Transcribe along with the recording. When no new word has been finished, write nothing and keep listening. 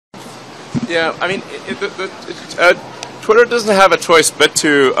Yeah, I mean, Twitter doesn't have a choice but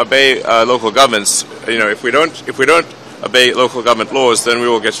to obey local governments. You know, if we don't obey local government laws, then we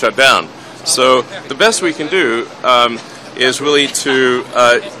will get shut down. So the best we can do is really to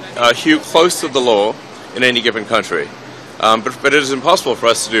hew close to the law in any given country. But it is impossible for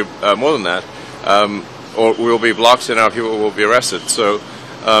us to do more than that, or we will be blocked and our people will be arrested. So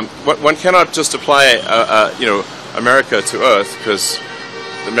one cannot just apply, you know, America to Earth, because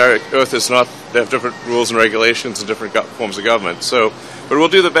Earth is not. They have different rules and regulations and different forms of government. So, but we'll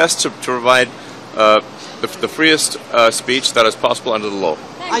do the best to provide the freest speech that is possible under the law.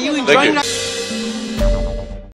 Are you enjoying that?